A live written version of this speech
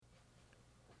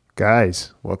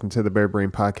Guys, welcome to the Bear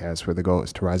Brain Podcast, where the goal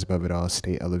is to rise above it all,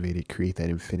 stay elevated, create that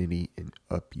infinity, and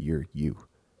up your you.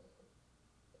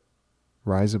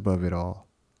 Rise above it all,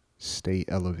 stay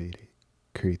elevated,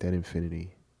 create that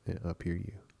infinity, and up your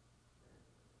you.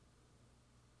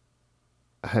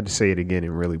 I had to say it again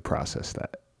and really process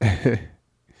that.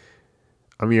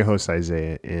 I'm your host,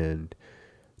 Isaiah, and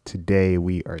today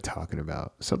we are talking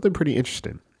about something pretty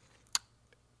interesting.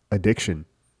 Addiction.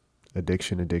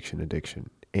 Addiction.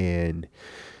 And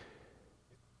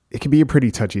it can be a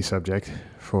pretty touchy subject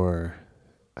for,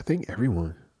 I think,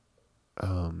 everyone.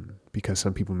 Because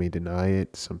some people may deny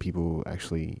it. Some people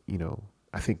actually,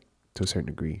 I think to a certain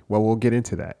degree. Well, we'll get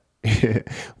into that.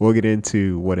 We'll get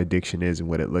into what addiction is and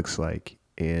what it looks like.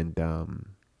 And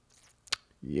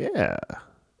yeah,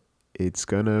 it's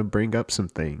going to bring up some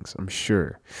things, I'm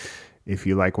sure. If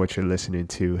you like what you're listening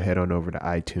to, head on over to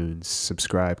iTunes,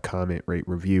 subscribe, comment, rate,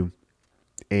 review,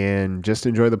 and just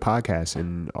enjoy the podcast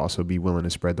and also be willing to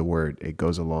spread the word. It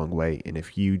goes a long way. And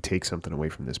if you take something away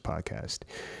from this podcast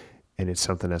and it's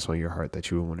something that's on your heart that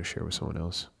you would want to share with someone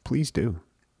else, please do.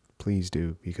 Please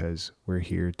do, because we're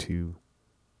here to,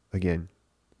 again,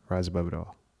 rise above it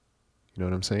all. You know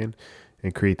what I'm saying?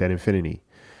 And create that infinity.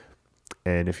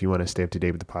 And if you want to stay up to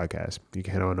date with the podcast, you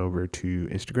can head on over to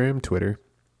Instagram, Twitter,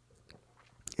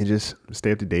 and just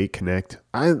stay up to date, connect.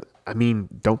 I mean,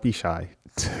 don't be shy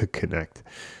to connect.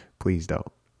 Please don't.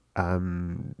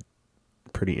 I'm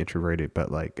pretty introverted, but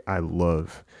I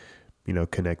love,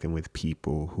 connecting with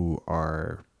people who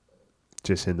are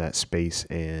just in that space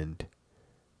and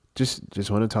just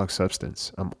want to talk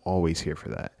substance. I'm always here for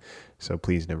that. So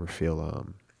please never feel,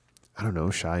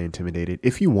 shy, intimidated.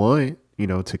 If you want,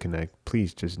 to connect,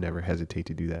 please just never hesitate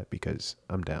to do that because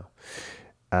I'm down.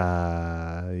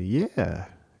 Yeah.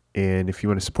 And if you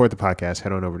want to support the podcast,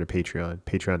 head on over to Patreon,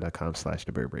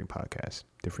 patreon.com/The Bear Brain Podcast.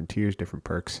 Different tiers, different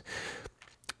perks.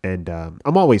 And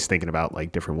I'm always thinking about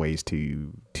different ways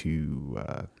to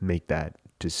make that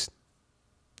just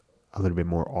a little bit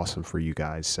more awesome for you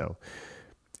guys. So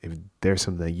if there's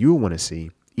something that you want to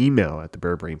see, email at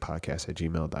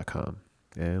thebearbrainpodcast@gmail.com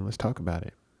and let's talk about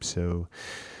it. So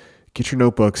get your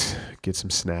notebooks, get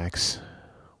some snacks.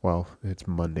 Well, it's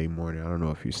Monday morning. I don't know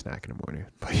if you snack in the morning,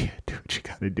 but yeah, do what you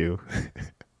got to do.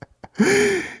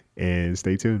 And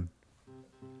stay tuned.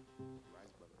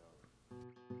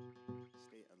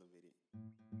 Stay elevated and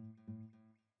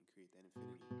create that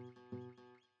infinity.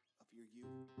 Up your you.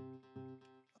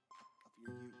 Up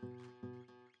your you.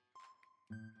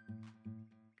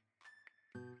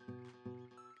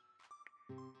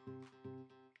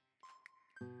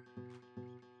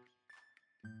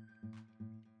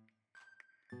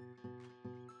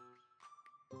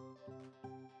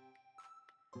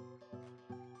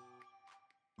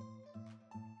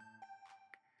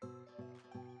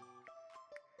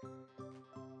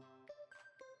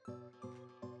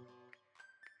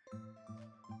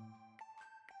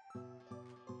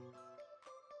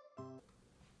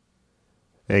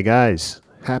 Hey guys,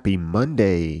 happy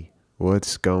Monday.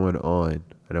 What's going on?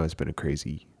 I know it's been a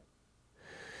crazy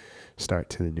start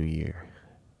to the new year.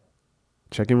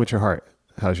 Check in with your heart.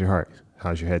 How's your heart?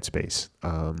 How's your headspace?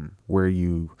 Where are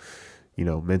you,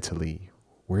 mentally?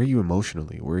 Where are you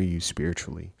emotionally? Where are you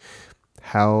spiritually?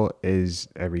 How is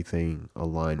everything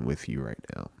aligned with you right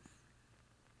now?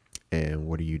 And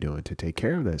what are you doing to take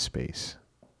care of that space?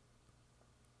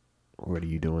 What are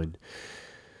you doing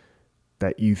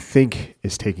that you think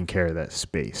is taking care of that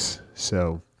space?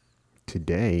 So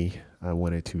today I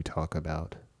wanted to talk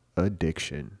about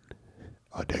addiction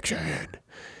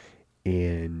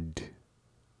and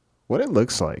what it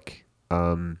looks like.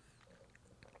 I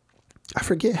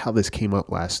forget how this came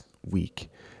up last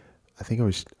week. I think I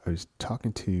was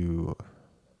talking to,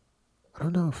 I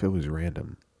don't know if it was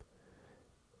random.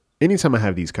 Anytime I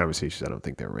have these conversations, I don't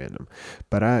think they're random,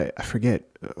 but I forget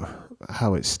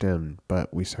how it stemmed,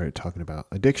 but we started talking about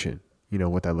addiction,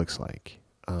 what that looks like,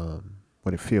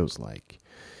 what it feels like,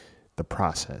 the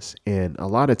process. And a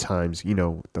lot of times,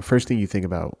 the first thing you think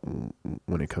about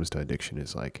when it comes to addiction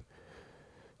is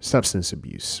substance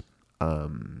abuse,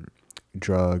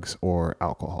 drugs, or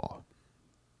alcohol.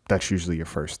 That's usually your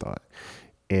first thought.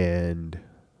 And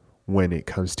when it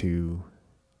comes to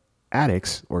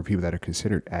addicts or people that are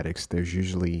considered addicts, there's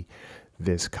usually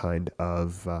this kind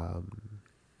of,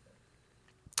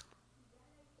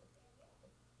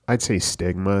 I'd say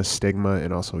stigma,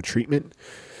 and also treatment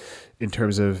in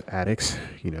terms of addicts.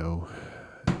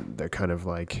 They're kind of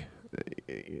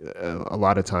a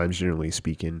lot of times, generally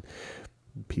speaking,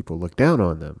 people look down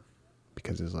on them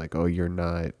because it's oh, you're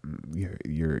not,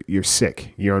 you're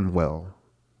sick, you're unwell,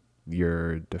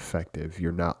 you're defective,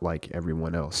 you're not like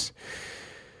everyone else.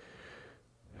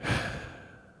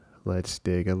 Let's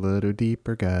dig a little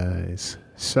deeper, guys.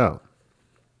 So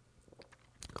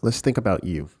let's think about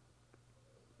you.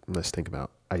 Let's think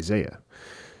about Isaiah.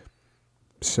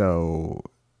 So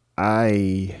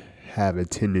I have a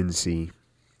tendency,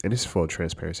 and this is full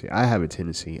transparency, I have a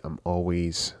tendency, I'm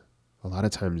always, a lot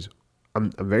of times,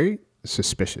 I'm very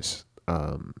suspicious,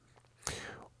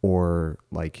 or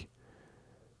like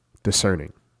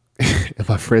discerning. And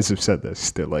my friends have said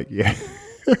this. They're like, yeah,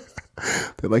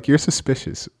 they're like, you're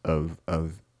suspicious of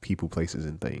people, places,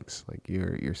 and things. Like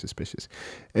you're suspicious.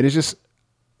 And it's just,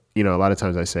 a lot of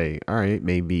times I say, all right,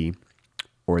 maybe,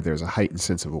 or there's a heightened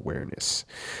sense of awareness.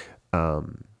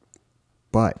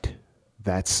 But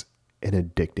that's an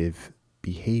addictive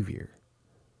behavior.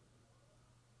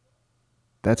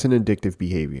 That's an addictive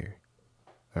behavior.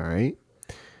 All right.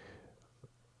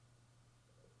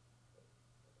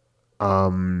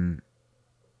 And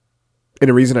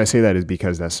the reason I say that is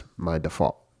because that's my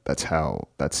default.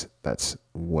 That's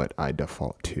what I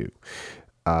default to.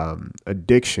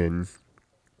 Addiction.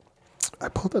 I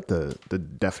pulled up the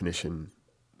definition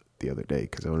the other day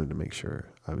because I wanted to make sure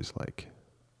I was like,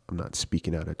 I'm not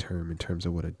speaking out of term in terms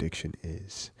of what addiction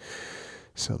is.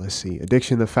 So let's see.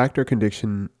 Addiction, the fact or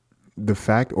condition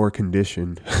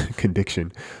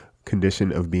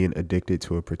condition of being addicted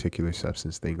to a particular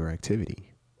substance, thing, or activity.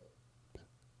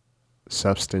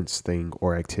 Substance, thing,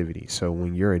 or activity. So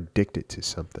when you're addicted to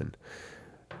something,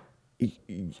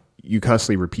 you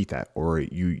constantly repeat that, or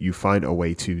you find a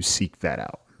way to seek that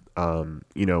out.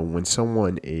 When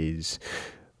someone is,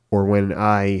 or when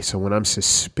I'm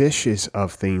suspicious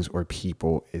of things or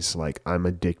people, it's like I'm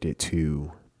addicted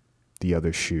to the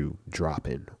other shoe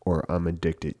dropping, or I'm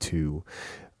addicted to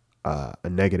a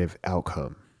negative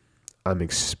outcome. I'm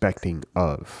expecting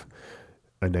of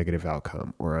a negative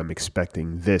outcome, or I'm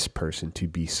expecting this person to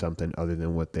be something other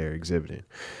than what they're exhibiting.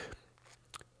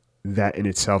 That in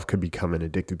itself could become an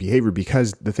addictive behavior,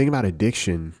 because the thing about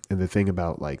addiction and the thing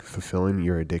about like fulfilling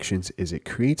your addictions is it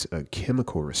creates a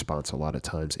chemical response a lot of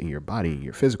times in your body, in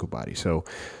your physical body. So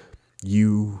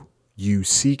you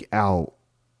seek out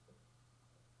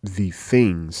the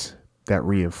things that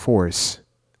reinforce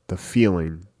the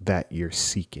feeling that you're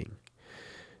seeking.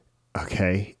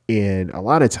 Okay. And a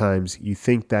lot of times you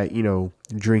think that,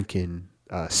 drinking,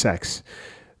 sex,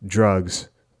 drugs,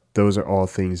 those are all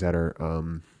things that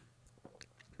are,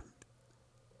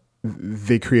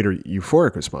 they create a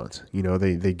euphoric response.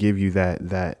 They give you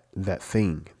that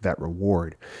thing, that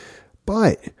reward.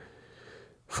 But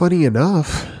funny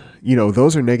enough,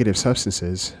 those are negative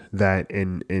substances that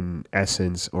in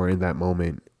essence, or in that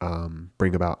moment,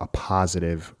 bring about a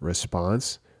positive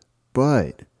response.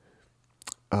 But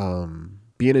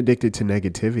being addicted to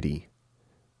negativity,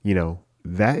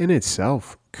 that in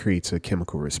itself creates a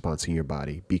chemical response in your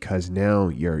body, because now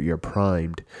you're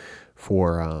primed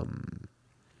for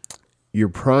you're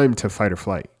primed to fight or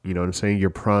flight. You know what I'm saying? You're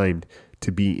primed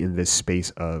to be in this space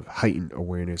of heightened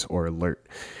awareness or alert.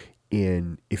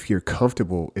 And if you're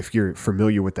comfortable, if you're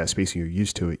familiar with that space and you're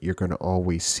used to it, you're going to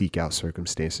always seek out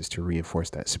circumstances to reinforce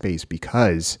that space,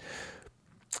 because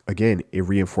again, it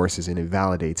reinforces and it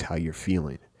validates how you're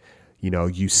feeling.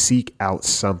 You seek out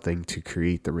something to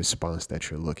create the response that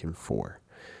you're looking for.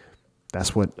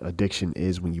 That's what addiction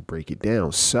is when you break it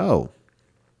down. So,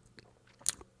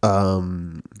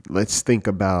 let's think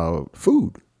about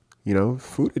food.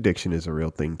 Food addiction is a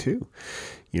real thing too.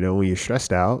 When you're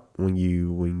stressed out, when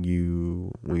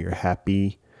you're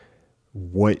happy,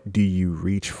 what do you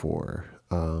reach for?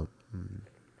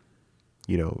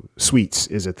 Sweets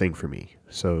is a thing for me.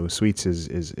 So sweets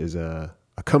is a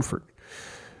comfort.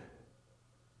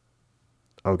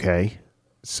 Okay.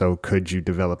 So could you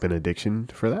develop an addiction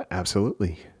for that?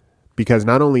 Absolutely. Because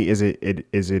not only is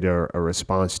it a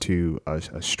response to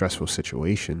a stressful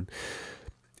situation,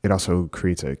 it also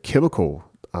creates a chemical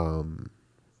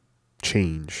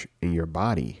change in your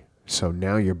body. So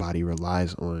now your body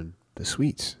relies on the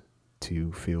sweets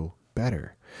to feel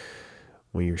better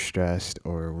when you're stressed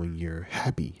or when you're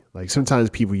happy. Like sometimes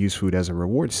people use food as a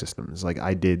reward system. It's like,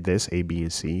 I did this A, B,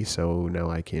 and C, so now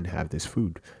I can have this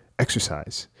food.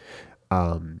 Exercise.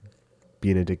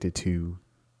 Being addicted to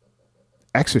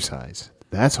exercise,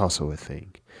 that's also a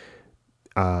thing.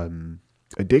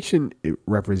 Addiction, it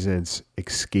represents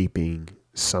escaping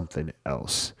something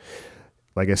else.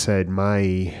 Like I said,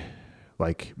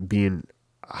 being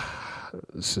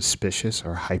suspicious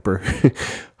or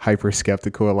hyper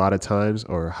skeptical a lot of times,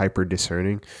 or hyper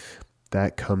discerning,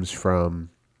 that comes from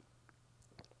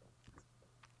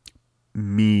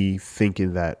me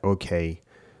thinking that, okay,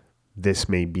 this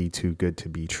may be too good to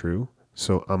be true.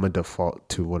 So I'm a default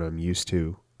to what I'm used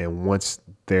to. And once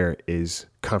there is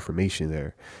confirmation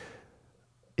there,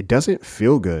 it doesn't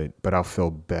feel good, but I'll feel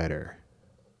better.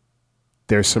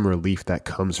 There's some relief that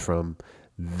comes from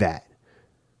that.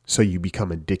 So you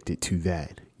become addicted to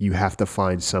that. You have to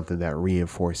find something that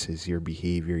reinforces your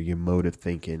behavior, your mode of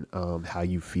thinking, how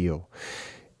you feel.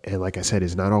 And like I said,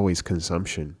 it's not always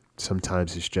consumption.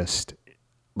 Sometimes it's just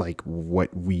like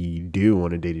what we do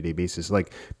on a day-to-day basis.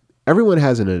 Like everyone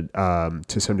has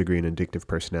to some degree an addictive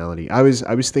personality. I was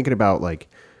thinking about like,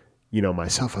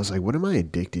 myself. I was like, what am I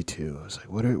addicted to? I was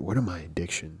like, what are my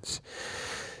addictions?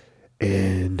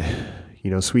 And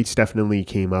sweets definitely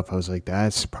came up. I was like,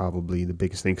 that's probably the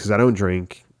biggest thing because I don't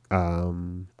drink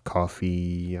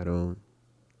coffee. I don't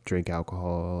drink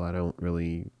alcohol. I don't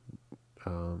really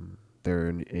there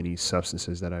are any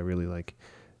substances that I really like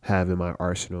have in my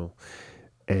arsenal.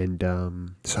 And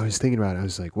so I was thinking about it. I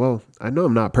was like, well, I know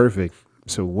I'm not perfect.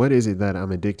 So what is it that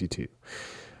I'm addicted to?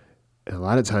 And a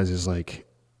lot of times it's like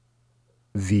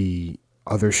the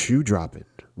other shoe dropping,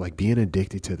 like being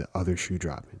addicted to the other shoe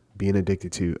dropping, being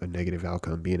addicted to a negative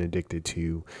outcome, being addicted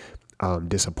to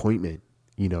disappointment,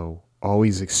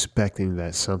 always expecting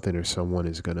that something or someone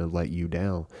is going to let you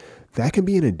down. That can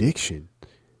be an addiction.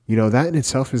 That in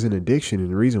itself is an addiction. And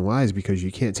the reason why is because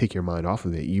you can't take your mind off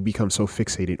of it. You become so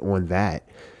fixated on that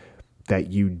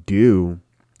you do,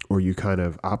 or you kind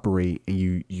of operate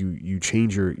and you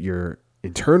change your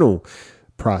internal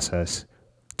process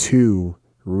to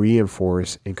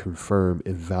reinforce and confirm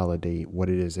and validate what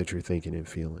it is that you're thinking and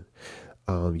feeling.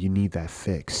 You need that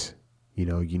fix. You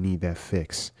need that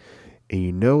fix.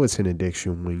 And it's an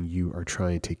addiction when you are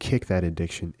trying to kick that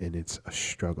addiction and it's a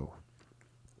struggle.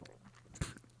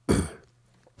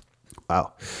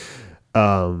 Wow.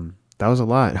 That was a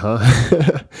lot, huh?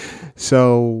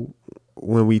 So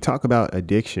when we talk about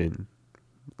addiction,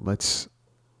 let's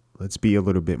be a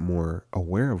little bit more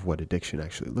aware of what addiction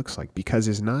actually looks like, because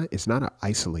it's not an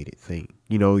isolated thing.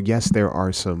 Yes, there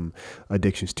are some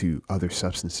addictions to other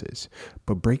substances,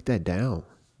 but break that down.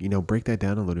 Break that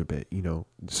down a little bit.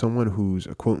 Someone who's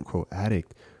a quote unquote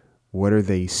addict, what are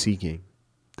they seeking?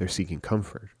 They're seeking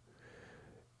comfort.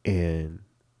 And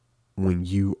when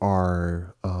you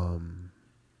are,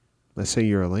 let's say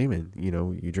you're a layman,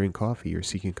 you drink coffee, you're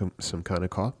seeking some kind of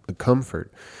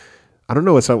comfort. I don't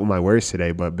know what's up with my words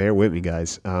today, but bear with me,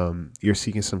 guys. You're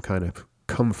seeking some kind of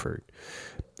comfort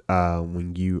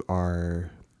when you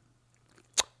are,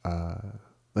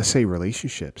 let's say,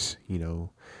 relationships,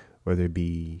 whether it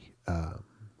be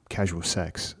casual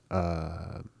sex,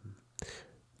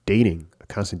 dating,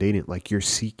 constant dating, like you're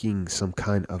seeking some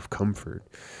kind of comfort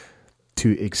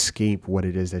to escape what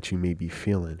it is that you may be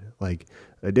feeling. Like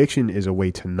addiction is a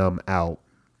way to numb out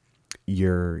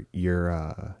your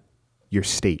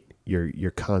state,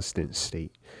 your constant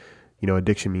state.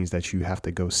 Addiction means that you have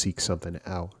to go seek something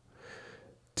out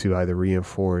to either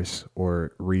reinforce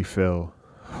or refill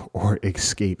or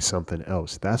escape something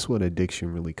else. That's what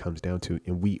addiction really comes down to.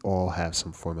 And we all have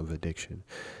some form of addiction.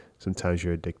 Sometimes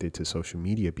you're addicted to social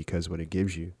media because what it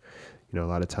gives you. A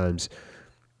lot of times,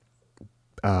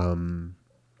 an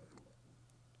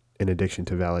addiction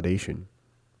to validation.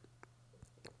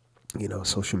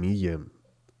 Social media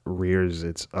rears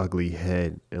its ugly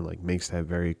head and like makes that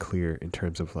very clear in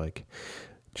terms of like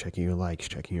checking your likes,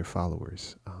 checking your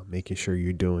followers, making sure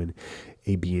you're doing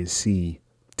A, B, and C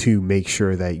to make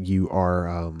sure that you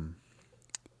are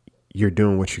you're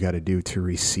doing what you got to do to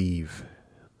receive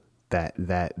that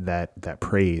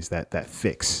praise, that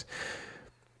fix.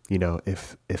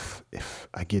 If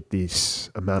I get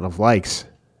this amount of likes,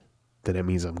 then that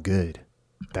means I'm good.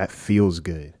 That feels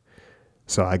good.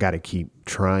 So I got to keep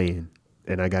trying,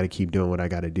 and I got to keep doing what I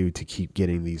got to do to keep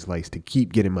getting these likes, to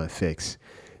keep getting my fix,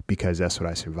 because that's what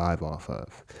I survive off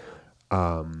of.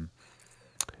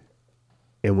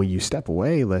 And when you step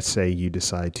away, let's say you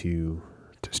decide to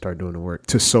start doing the work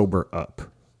to sober up,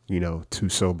 to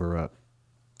sober up.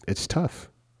 It's tough.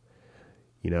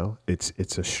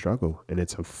 It's a struggle and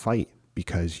it's a fight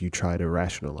because you try to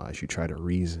rationalize, you try to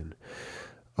reason.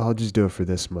 I'll just do it for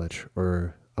this much,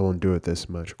 or I won't do it this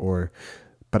much,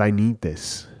 but I need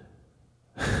this.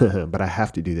 But I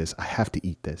have to do this. I have to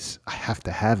eat this. I have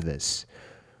to have this.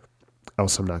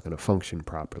 Else I'm not going to function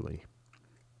properly.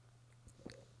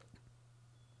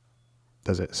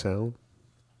 Does it sound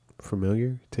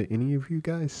familiar to any of you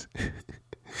guys?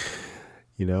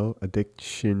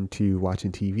 Addiction to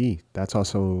watching TV. That's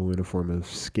also in a form of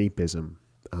escapism.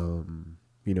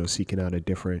 Seeking out a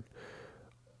different,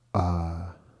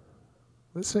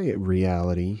 let's say,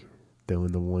 reality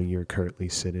than the one you're currently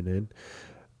sitting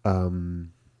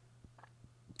in.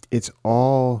 It's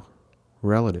all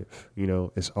relative.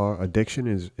 It's all, addiction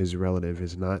is relative.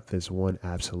 It's not this one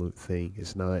absolute thing.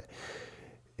 It's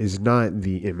is not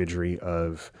the imagery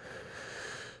of,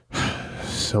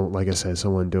 so like I said,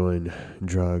 someone doing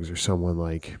drugs or someone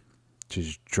like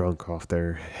just drunk off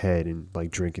their head and like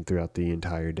drinking throughout the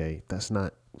entire day. That's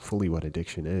not fully what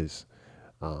addiction is.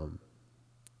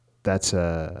 That's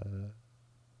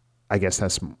I guess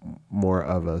that's more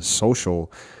of a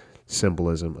social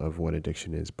symbolism of what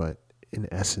addiction is. But in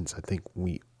essence, I think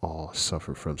we all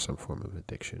suffer from some form of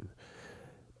addiction.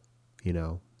 You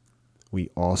know, we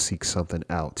all seek something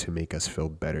out to make us feel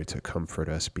better, to comfort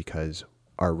us, because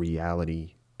our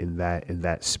reality in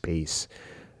that space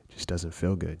just doesn't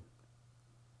feel good.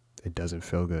 It doesn't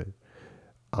feel good.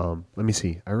 Let me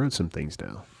see. I wrote some things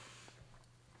down.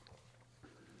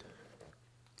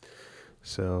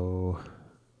 So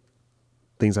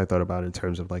things I thought about in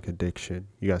terms of like addiction.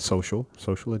 You got social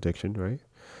addiction, right?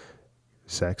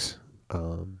 Sex,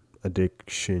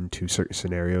 addiction to certain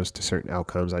scenarios, to certain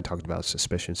outcomes. I talked about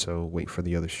suspicion, so wait for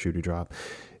the other shoe to drop.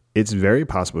 It's very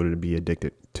possible to be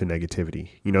addicted to negativity.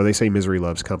 You know, they say misery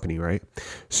loves company, right?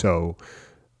 So,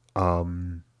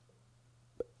 in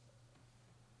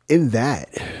that,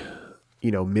 you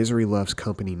know, misery loves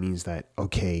company means that,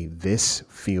 okay, this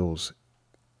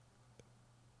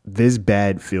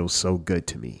bad feels so good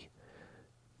to me.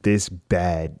 This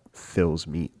bad fills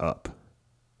me up.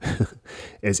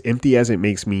 As empty as it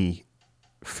makes me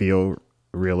feel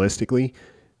realistically,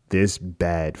 this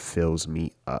bad fills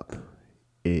me up.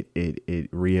 It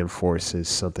reinforces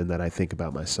something that I think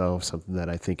about myself, something that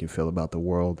I think and feel about the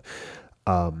world.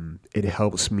 It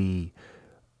helps me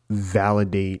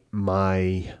validate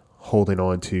my holding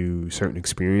on to certain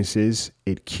experiences.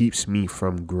 It keeps me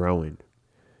from growing.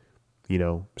 You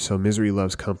know, so misery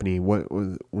loves company.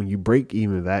 When you break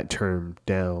even that term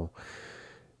down,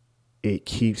 it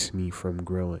keeps me from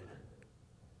growing.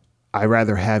 I'd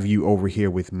rather have you over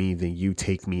here with me than you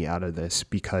take me out of this,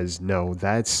 because no,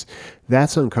 that's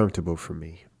uncomfortable for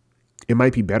me. It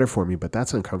might be better for me, but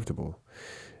that's uncomfortable.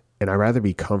 And I'd rather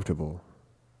be comfortable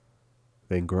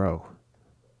than grow.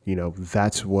 You know,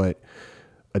 that's what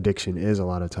addiction is a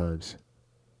lot of times.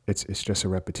 It's just a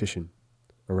repetition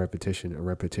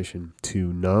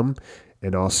to numb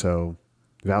and also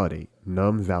validate,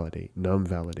 numb, validate, numb,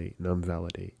 validate, numb,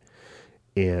 validate.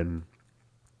 And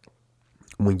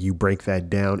when you break that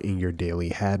down in your daily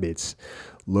habits,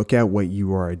 look at what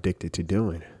you are addicted to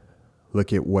doing.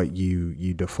 Look at what you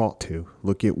default to.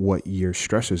 Look at what your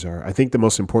stresses are. I think the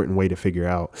most important way to figure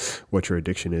out what your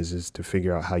addiction is to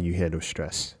figure out how you handle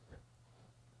stress.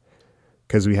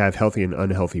 Because we have healthy and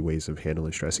unhealthy ways of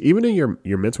handling stress, even in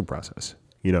your mental process.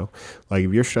 You know, like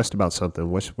if you're stressed about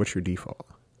something, what's your default?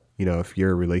 You know, if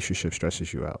your relationship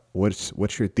stresses you out,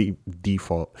 what's your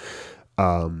default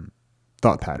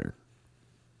thought pattern?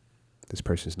 This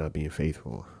person's not being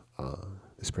faithful.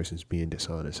 This person's being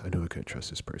dishonest. I know I couldn't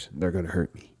trust this person. They're going to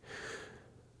hurt me.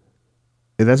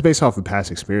 And that's based off of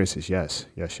past experiences. Yes.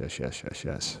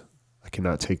 I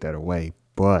cannot take that away.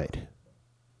 But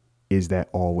is that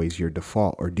always your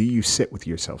default? Or do you sit with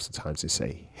yourself sometimes and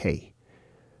say, hey,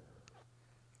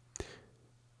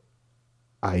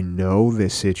 I know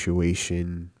this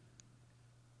situation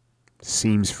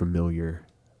seems familiar,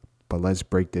 but let's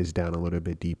break this down a little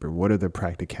bit deeper. What are the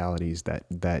practicalities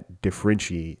that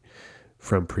differentiate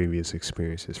from previous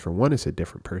experiences? For one, it's a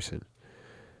different person.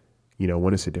 You know,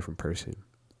 one is a different person.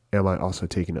 Am I also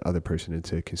taking the other person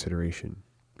into consideration?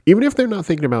 Even if they're not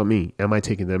thinking about me, am I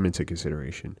taking them into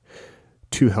consideration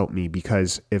to help me?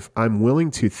 Because if I'm willing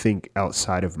to think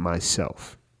outside of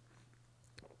myself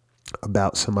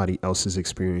about somebody else's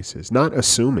experiences, not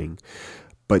assuming,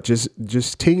 but just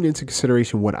taking into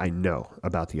consideration what I know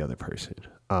about the other person,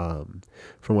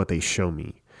 from what they show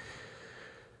me.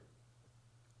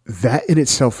 That in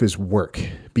itself is work,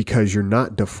 because you're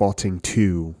not defaulting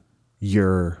to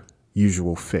your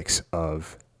usual fix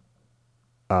of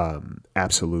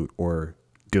absolute or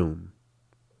doom.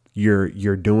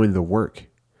 You're doing the work.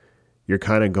 You're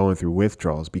kind of going through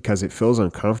withdrawals because it feels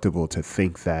uncomfortable to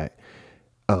think that,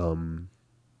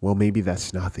 well, maybe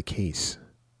that's not the case.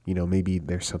 You know, maybe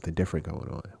there's something different going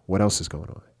on. What else is going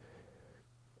on?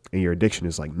 And your addiction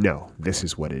is like, no, this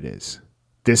is what it is.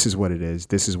 This is what it is.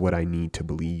 This is what I need to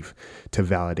believe to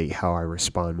validate how I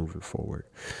respond moving forward.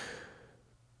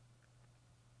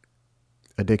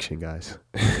 Addiction, guys.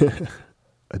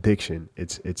 Addiction.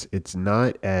 It's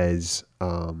not as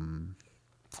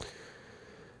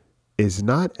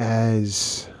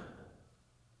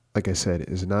like I said,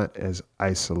 is not as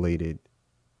isolated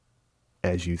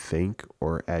as you think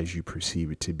or as you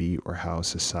perceive it to be, or how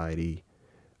society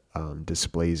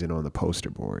displays it on the poster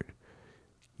board.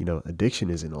 You know, addiction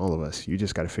is in all of us. You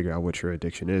just got to figure out what your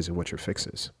addiction is and what your fix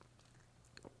is.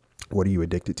 What are you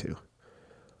addicted to?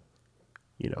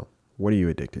 What are you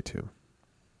addicted to?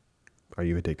 Are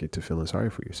you addicted to feeling sorry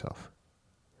for yourself?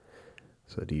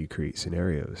 So do you create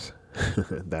scenarios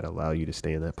that allow you to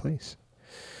stay in that place?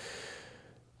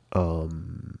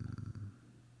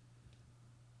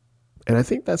 And I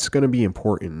think that's going to be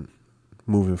important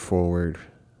moving forward.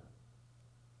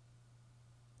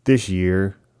 This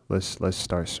year, let's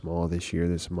start small this year,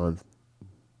 this month.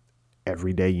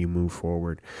 Every day you move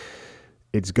forward,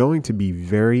 it's going to be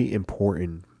very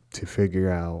important to figure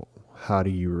out how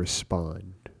do you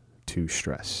respond to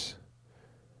stress.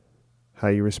 How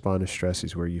you respond to stress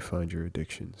is where you find your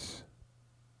addictions.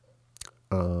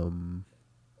 Because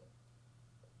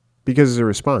it's a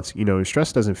response.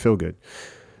 Stress doesn't feel good.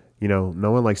 No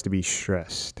one likes to be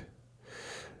stressed.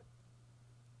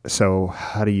 So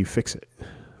how do you fix it?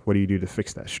 What do you do to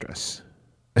fix that stress?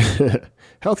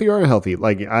 Healthy or unhealthy?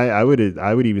 Like I would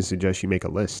even suggest you make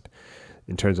a list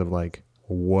in terms of like,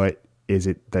 what is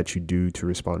it that you do to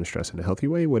respond to stress in a healthy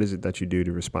way? What is it that you do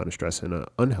to respond to stress in an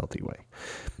unhealthy way?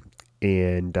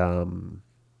 And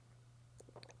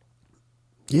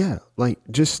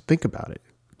just think about it.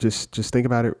 Just think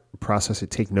about it, process it,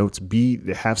 take notes,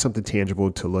 have something tangible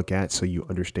to look at so you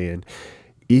understand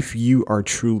if you are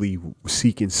truly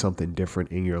seeking something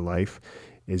different in your life.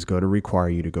 Is going to require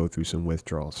you to go through some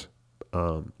withdrawals,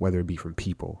 whether it be from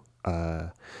people,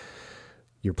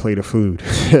 your plate of food,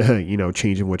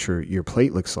 changing what your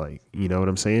plate looks like. You know what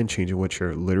I'm saying? Changing what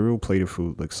your literal plate of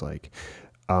food looks like.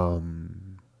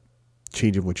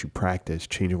 Changing what you practice,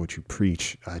 changing what you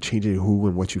preach, changing who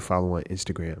and what you follow on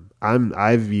Instagram.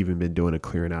 I've even been doing a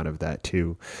clearing out of that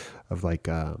too, of like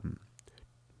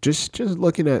just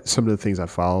looking at some of the things I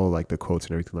follow, like the quotes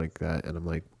and everything like that, and I'm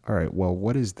like, all right, well,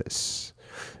 what is this?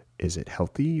 Is it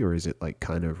healthy, or is it like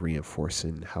kind of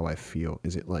reinforcing how I feel?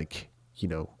 Is it like,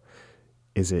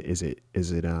 is it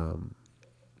I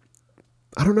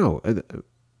don't know.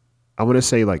 I want to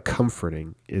say like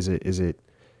comforting. Is it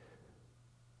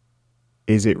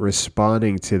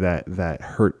responding to that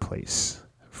hurt place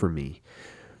for me,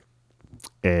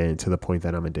 and to the point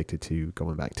that I'm addicted to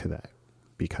going back to that,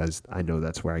 because I know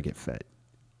that's where I get fed.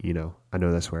 I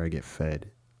know that's where I get fed,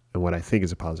 and what I think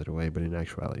is a positive way, but in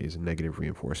actuality is a negative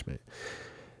reinforcement.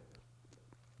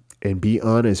 And be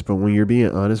honest, but when you're being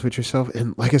honest with yourself,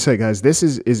 and like I said, guys, this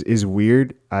is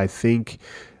weird. I think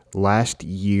last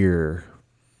year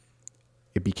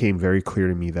it became very clear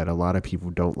to me that a lot of people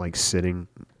don't like sitting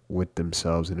with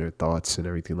themselves and their thoughts and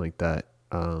everything like that.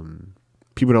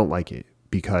 People don't like it,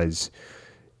 because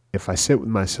if I sit with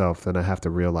myself, then I have to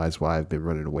realize why I've been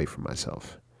running away from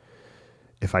myself.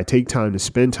 If I take time to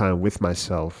spend time with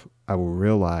myself, I will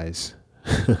realize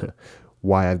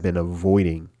why I've been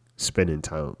avoiding spending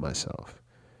time with myself.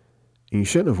 And you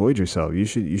shouldn't avoid yourself. You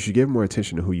should give more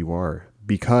attention to who you are,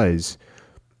 because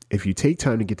if you take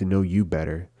time to get to know you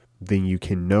better, then you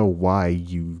can know why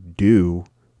you do,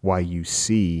 why you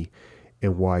see,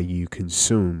 and why you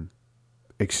consume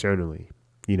externally.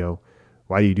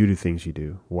 Why do you do the things you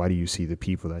do? Why do you see the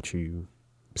people that you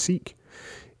seek?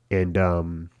 And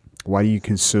why do you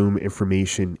consume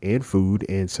information and food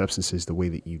and substances the way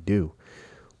that you do?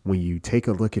 When you take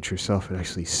a look at yourself and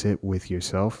actually sit with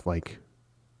yourself, like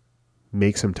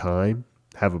make some time,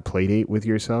 have a play date with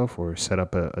yourself, or set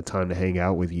up a time to hang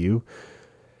out with you,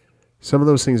 some of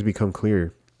those things become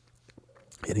clear.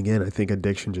 And again, I think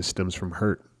addiction just stems from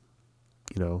hurt.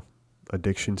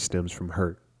 Addiction stems from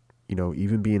hurt.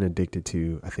 Even being addicted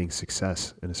to, I think,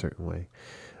 success in a certain way,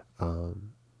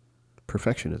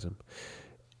 perfectionism.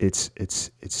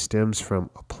 It stems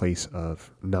from a place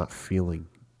of not feeling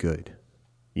good,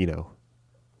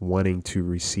 wanting to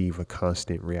receive a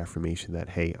constant reaffirmation that,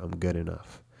 hey, I'm good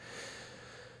enough.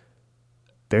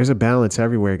 There's a balance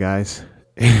everywhere, guys.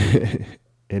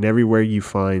 And everywhere you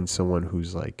find someone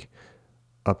who's like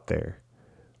up there,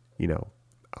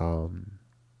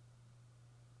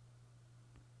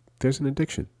 there's an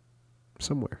addiction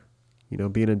somewhere.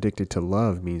 Being addicted to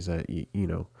love means that,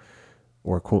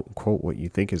 or quote unquote what you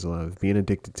think is love. Being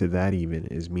addicted to that even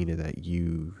is meaning that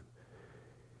you're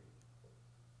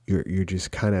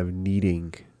just kind of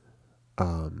needing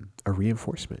a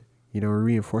reinforcement, a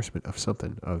reinforcement of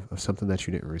something, of something that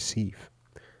you didn't receive.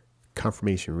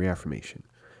 Confirmation, reaffirmation,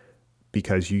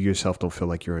 because you yourself don't feel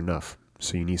like you're enough.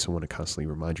 So you need someone to constantly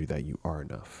remind you that you are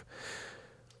enough.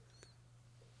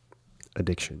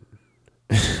 Addiction.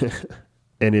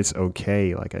 And it's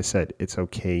okay. Like I said, it's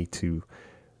okay to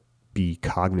be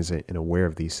cognizant and aware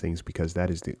of these things, because that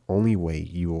is the only way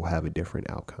you will have a different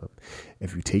outcome.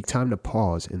 If you take time to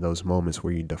pause in those moments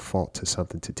where you default to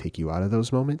something to take you out of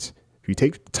those moments, if you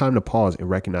take time to pause and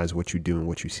recognize what you do and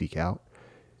what you seek out,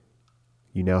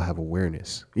 you now have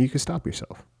awareness. And you can stop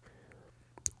yourself.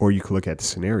 Or you could look at the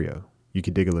scenario. You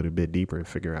could dig a little bit deeper and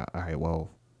figure out, all right, well,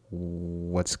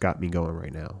 what's got me going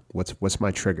right now? What's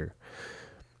my trigger?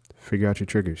 Figure out your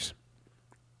triggers.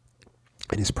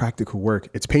 And it's practical work.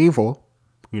 It's painful,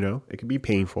 it can be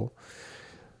painful.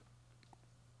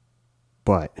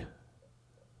 But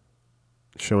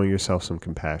showing yourself some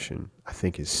compassion, I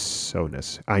think, is so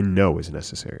necessary. I know is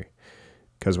necessary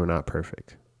because we're not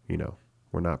perfect.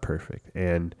 We're not perfect.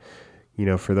 And,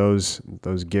 for those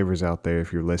givers out there,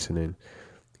 if you're listening,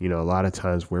 a lot of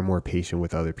times we're more patient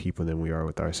with other people than we are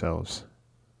with ourselves.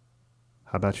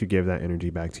 How about you give that energy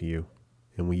back to you?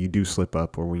 And when you do slip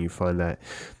up, or when you find that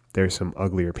there's some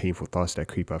ugly or painful thoughts that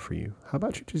creep up for you, how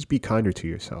about you just be kinder to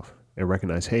yourself and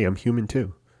recognize, hey, I'm human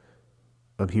too.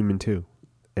 I'm human too.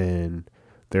 And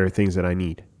there are things that I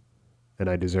need, and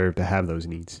I deserve to have those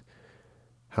needs.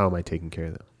 How am I taking care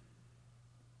of them?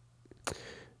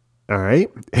 All right.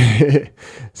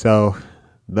 So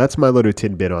that's my little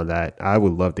tidbit on that. I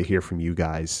would love to hear from you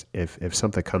guys if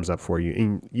something comes up for you.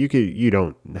 And you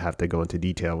don't have to go into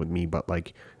detail with me, but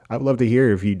like, I would love to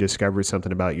hear if you discovered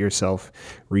something about yourself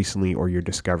recently, or you're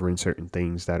discovering certain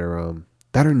things that are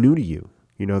new to you,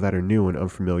 that are new and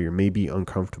unfamiliar, maybe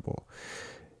uncomfortable.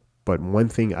 But one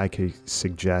thing I could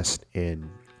suggest and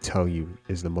tell you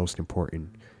is the most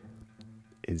important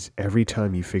is every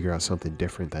time you figure out something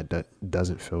different that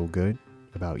doesn't feel good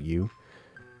about you,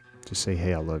 just say,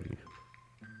 hey, I love you.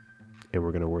 And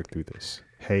we're going to work through this.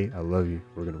 Hey, I love you.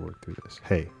 We're going to work through this.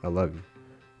 Hey, I love you.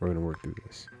 We're going to work through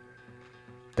this.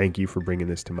 Thank you for bringing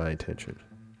this to my attention.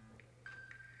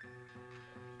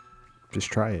 Just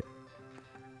try it.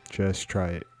 Just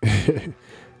try it.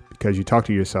 Because you talk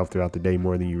to yourself throughout the day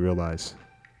more than you realize.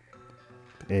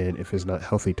 And if it's not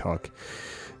healthy talk,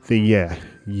 then yeah,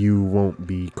 you won't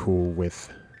be cool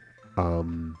with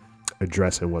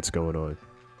addressing what's going on.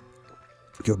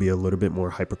 You'll be a little bit more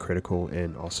hypercritical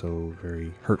and also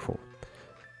very hurtful.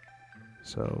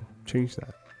 So change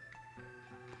that.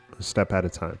 A step at a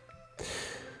time.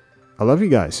 I love you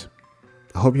guys.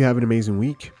 I hope you have an amazing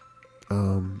week.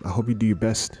 I hope you do your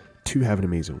best to have an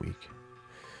amazing week.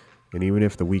 And even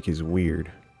if the week is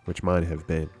weird, which mine have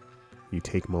been, you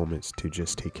take moments to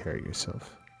just take care of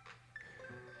yourself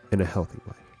in a healthy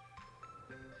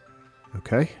way.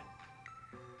 Okay?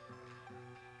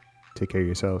 Take care of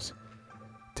yourselves.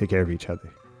 Take care of each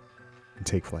other. And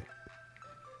take flight.